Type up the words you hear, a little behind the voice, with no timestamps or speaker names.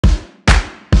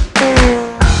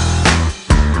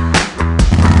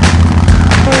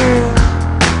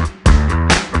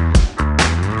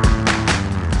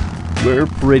We're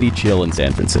pretty chill in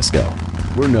San Francisco.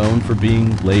 We're known for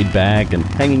being laid back and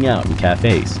hanging out in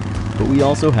cafes, but we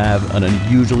also have an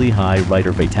unusually high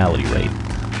rider fatality rate.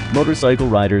 Motorcycle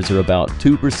riders are about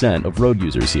 2% of road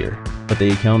users here, but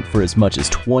they account for as much as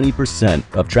 20%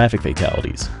 of traffic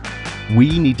fatalities.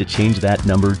 We need to change that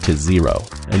number to 0,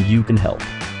 and you can help.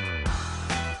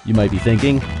 You might be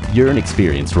thinking, you're an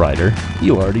experienced rider,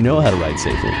 you already know how to ride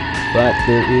safely. But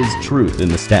there is truth in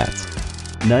the stats.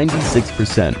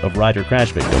 96% of rider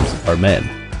crash victims are men.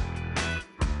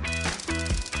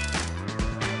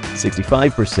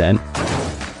 65%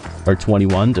 are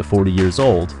 21 to 40 years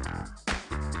old,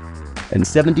 and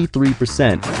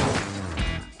 73%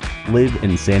 live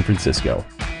in San Francisco.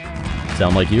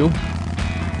 Sound like you?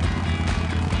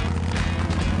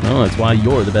 Well, that's why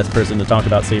you're the best person to talk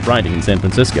about safe riding in San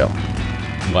Francisco.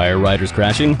 Why are riders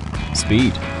crashing?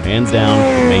 Speed. Hands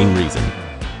down, main reason.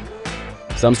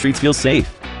 Some streets feel safe.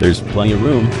 There's plenty of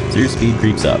room, so your speed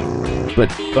creeps up.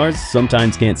 But cars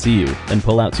sometimes can't see you and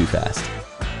pull out too fast.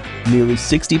 Nearly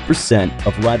 60%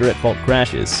 of rider-at-fault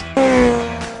crashes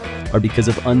are because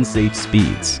of unsafe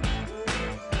speeds.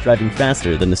 Driving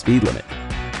faster than the speed limit.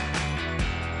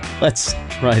 Let's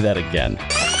try that again.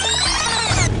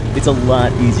 It's a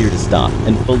lot easier to stop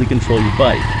and fully control your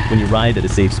bike when you ride at a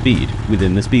safe speed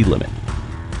within the speed limit.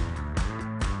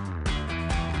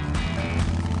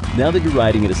 Now that you're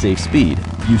riding at a safe speed,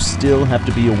 you still have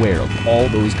to be aware of all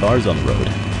those cars on the road.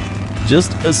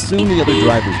 Just assume the other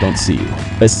drivers don't see you,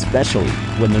 especially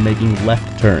when they're making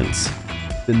left turns.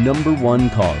 The number one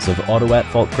cause of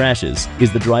auto-at-fault crashes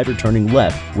is the driver turning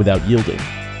left without yielding.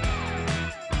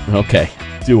 Okay,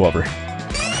 do-over.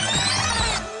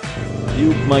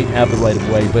 You might have the right of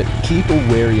way, but keep a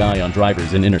wary eye on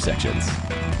drivers in intersections.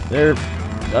 They're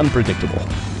unpredictable.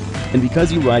 And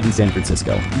because you ride in San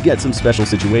Francisco, you get some special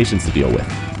situations to deal with.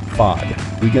 Fog.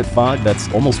 We get fog that's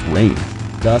almost rain.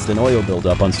 Dust and oil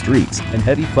buildup on streets, and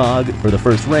heavy fog for the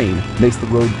first rain makes the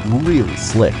road really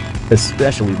slick,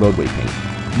 especially roadway paint.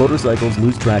 Motorcycles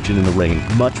lose traction in the rain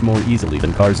much more easily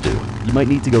than cars do. You might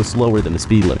need to go slower than the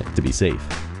speed limit to be safe.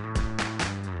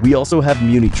 We also have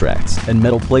muni tracks and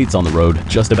metal plates on the road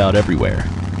just about everywhere.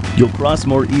 You'll cross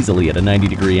more easily at a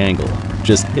 90-degree angle.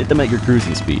 Just hit them at your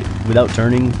cruising speed, without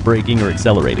turning, braking, or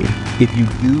accelerating. If you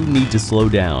do need to slow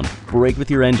down, brake with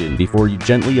your engine before you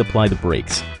gently apply the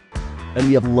brakes. And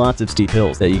we have lots of steep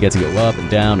hills that you get to go up and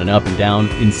down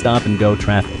in stop-and-go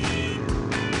traffic.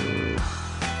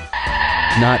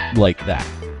 Not like that.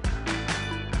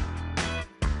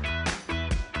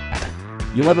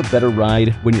 You'll have a better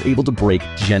ride when you're able to brake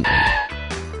gently.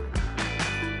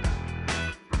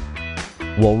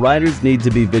 While riders need to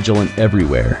be vigilant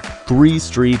everywhere, 3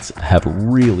 streets have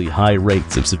really high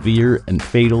rates of severe and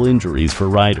fatal injuries for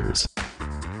riders.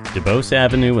 DuBose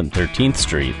Avenue and 13th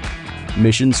Street,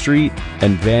 Mission Street,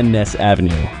 and Van Ness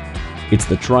Avenue. It's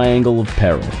the triangle of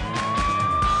peril.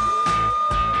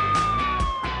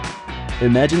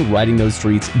 Imagine riding those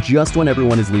streets just when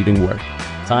everyone is leaving work.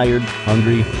 Tired,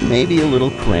 hungry, maybe a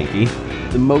little cranky.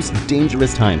 The most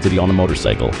dangerous time to be on a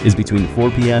motorcycle is between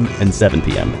 4 p.m. and 7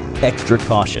 p.m. Extra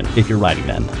caution if you're riding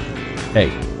then. Hey,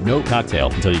 no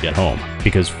cocktail until you get home,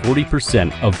 because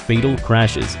 40% of fatal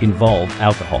crashes involve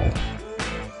alcohol.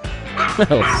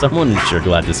 Well, someone is sure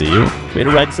glad to see you. Way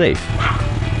to ride safe.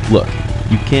 Look,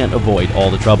 you can't avoid all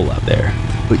the trouble out there,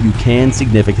 but you can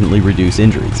significantly reduce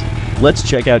injuries. Let's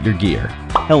check out your gear.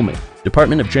 Helmet,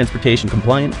 Department of Transportation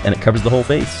compliant, and it covers the whole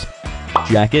face.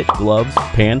 Jacket, gloves,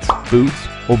 pants, boots.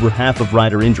 Over half of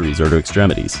rider injuries are to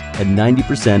extremities, and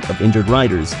 90% of injured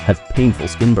riders have painful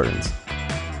skin burns.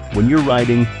 When you're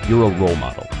riding, you're a role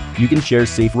model. You can share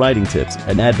safe riding tips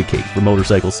and advocate for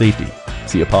motorcycle safety.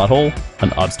 See a pothole?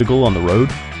 An obstacle on the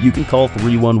road? You can call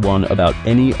 311 about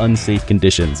any unsafe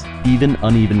conditions, even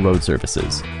uneven road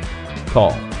surfaces.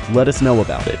 Call. Let us know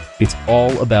about it. It's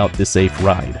all about the safe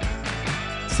ride.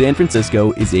 San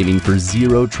Francisco is aiming for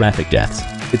 0 traffic deaths.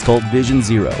 It's called Vision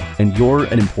Zero, and you're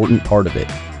an important part of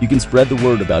it. You can spread the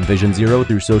word about Vision Zero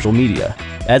through social media.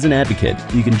 As an advocate,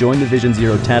 you can join the Vision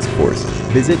Zero Task Force.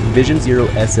 Visit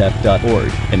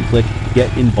visionzerosf.org and click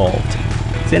Get Involved.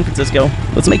 San Francisco,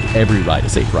 let's make every ride a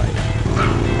safe ride.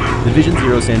 The Vision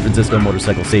Zero San Francisco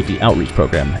Motorcycle Safety Outreach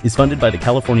Program is funded by the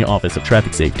California Office of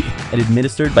Traffic Safety and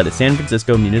administered by the San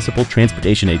Francisco Municipal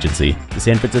Transportation Agency, the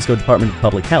San Francisco Department of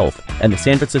Public Health, and the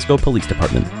San Francisco Police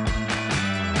Department.